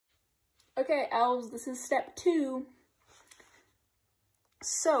Okay, elves, this is step 2.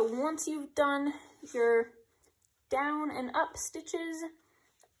 So once you've done your down and up stitches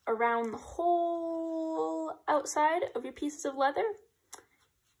around the whole outside of your pieces of leather,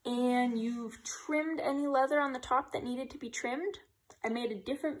 and you've trimmed any leather on the top that needed to be trimmed, I made a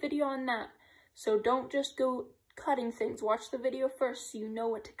different video on that. So don't just go cutting things. Watch the video first so you know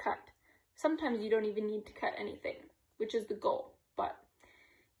what to cut. Sometimes you don't even need to cut anything, which is the goal, but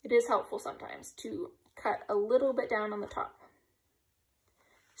it is helpful sometimes to cut a little bit down on the top.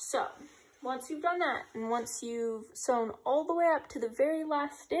 So once you've done that, and once you've sewn all the way up to the very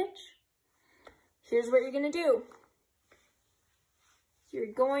last stitch, here's what you're gonna do.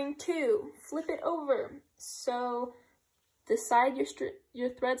 You're going to flip it over so the side your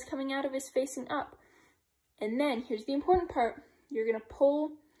thread's coming out of is facing up. And then here's the important part. You're gonna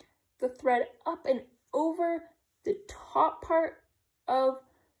pull the thread up and over the top part of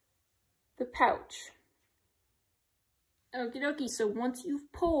the pouch. Okie dokie, so once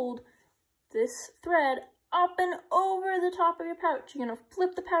you've pulled this thread up and over the top of your pouch, you're gonna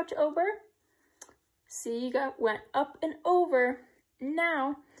flip the pouch over. See, you went up and over.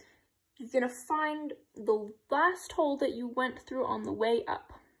 Now, you're gonna find the last hole that you went through on the way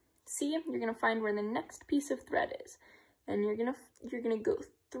up. See, you're gonna find where the next piece of thread is. And you're gonna go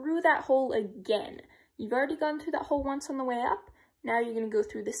through that hole again. You've already gone through that hole once on the way up. Now you're gonna go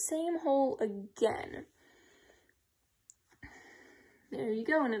through the same hole again. There you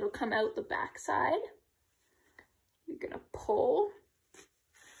go, and it'll come out the back side. You're gonna pull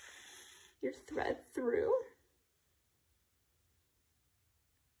your thread through.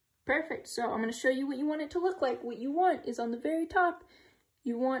 Perfect, so I'm gonna show you what you want it to look like. What you want is on the very top,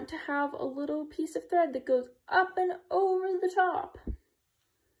 you want to have a little piece of thread that goes up and over the top.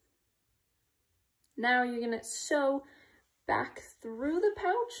 Now you're gonna sew back through the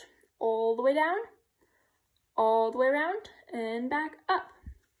pouch, all the way down, all the way around, and back up.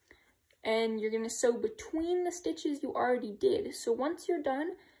 And you're gonna sew between the stitches you already did. So once you're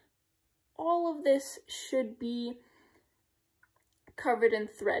done, all of this should be covered in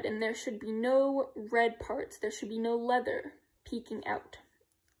thread, and there should be no red parts. There should be no leather peeking out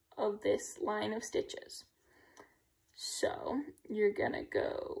of this line of stitches. So you're gonna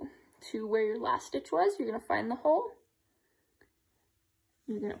go to where your last stitch was. You're gonna find the hole.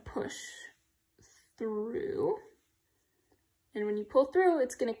 You're gonna push through, and when you pull through,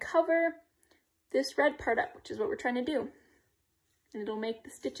 it's gonna cover this red part up, which is what we're trying to do. And it'll make the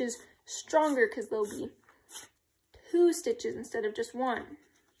stitches stronger because there'll be 2 stitches instead of just 1.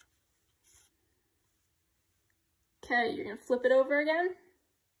 Okay, you're gonna flip it over again,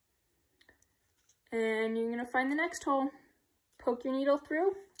 and you're gonna find the next hole. Poke your needle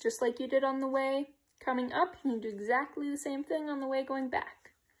through, just like you did on the way coming up. You do exactly the same thing on the way going back.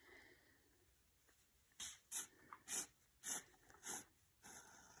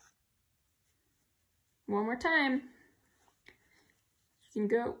 One more time. You can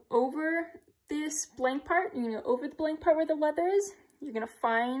go over this blank part. You're gonna go over the blank part where the leather is. You're gonna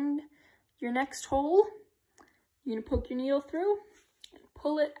find your next hole. You're gonna poke your needle through and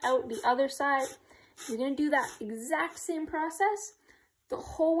pull it out the other side. You're gonna do that exact same process the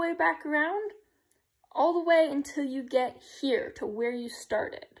whole way back around, all the way until you get here to where you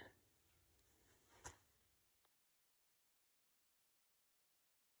started.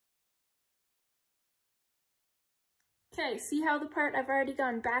 Okay, see how the part I've already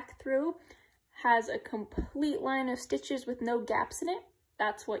gone back through has a complete line of stitches with no gaps in it?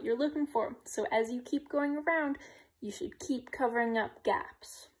 That's what you're looking for. So as you keep going around, you should keep covering up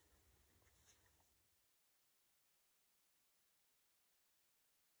gaps.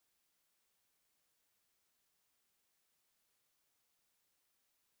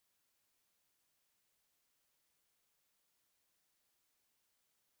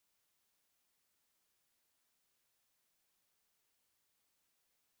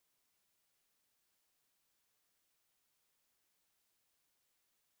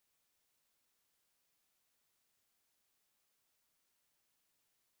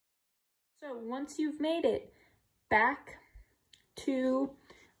 So once you've made it back to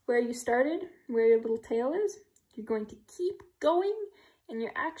where you started, where your little tail is, you're going to keep going, and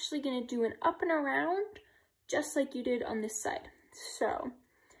you're actually going to do an up and around just like you did on this side. So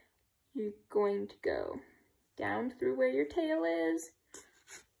you're going to go down through where your tail is,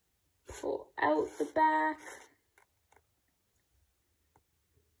 pull out the back,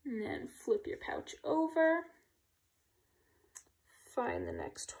 and then flip your pouch over, find the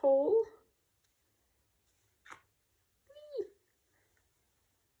next hole,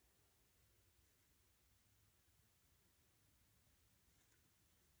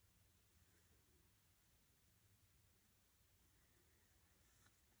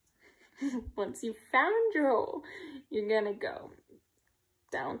 Once you've found your hole, you're gonna go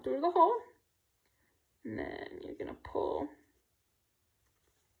down through the hole, and then you're gonna pull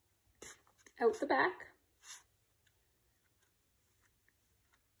out the back.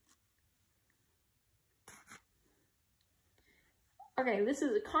 Okay, this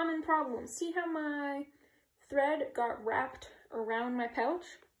is a common problem. See how my thread got wrapped around my pouch?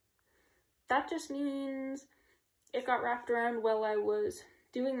 That just means it got wrapped around while I was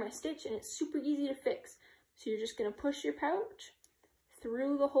doing my stitch, and it's super easy to fix. So you're just gonna push your pouch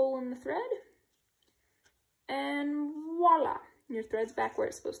through the hole in the thread, and voila, your thread's back where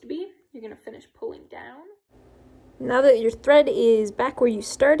it's supposed to be. You're gonna finish pulling down. Now that your thread is back where you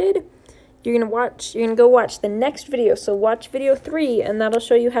started, you're gonna go watch the next video. So watch video 3, and that'll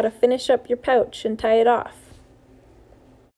show you how to finish up your pouch and tie it off.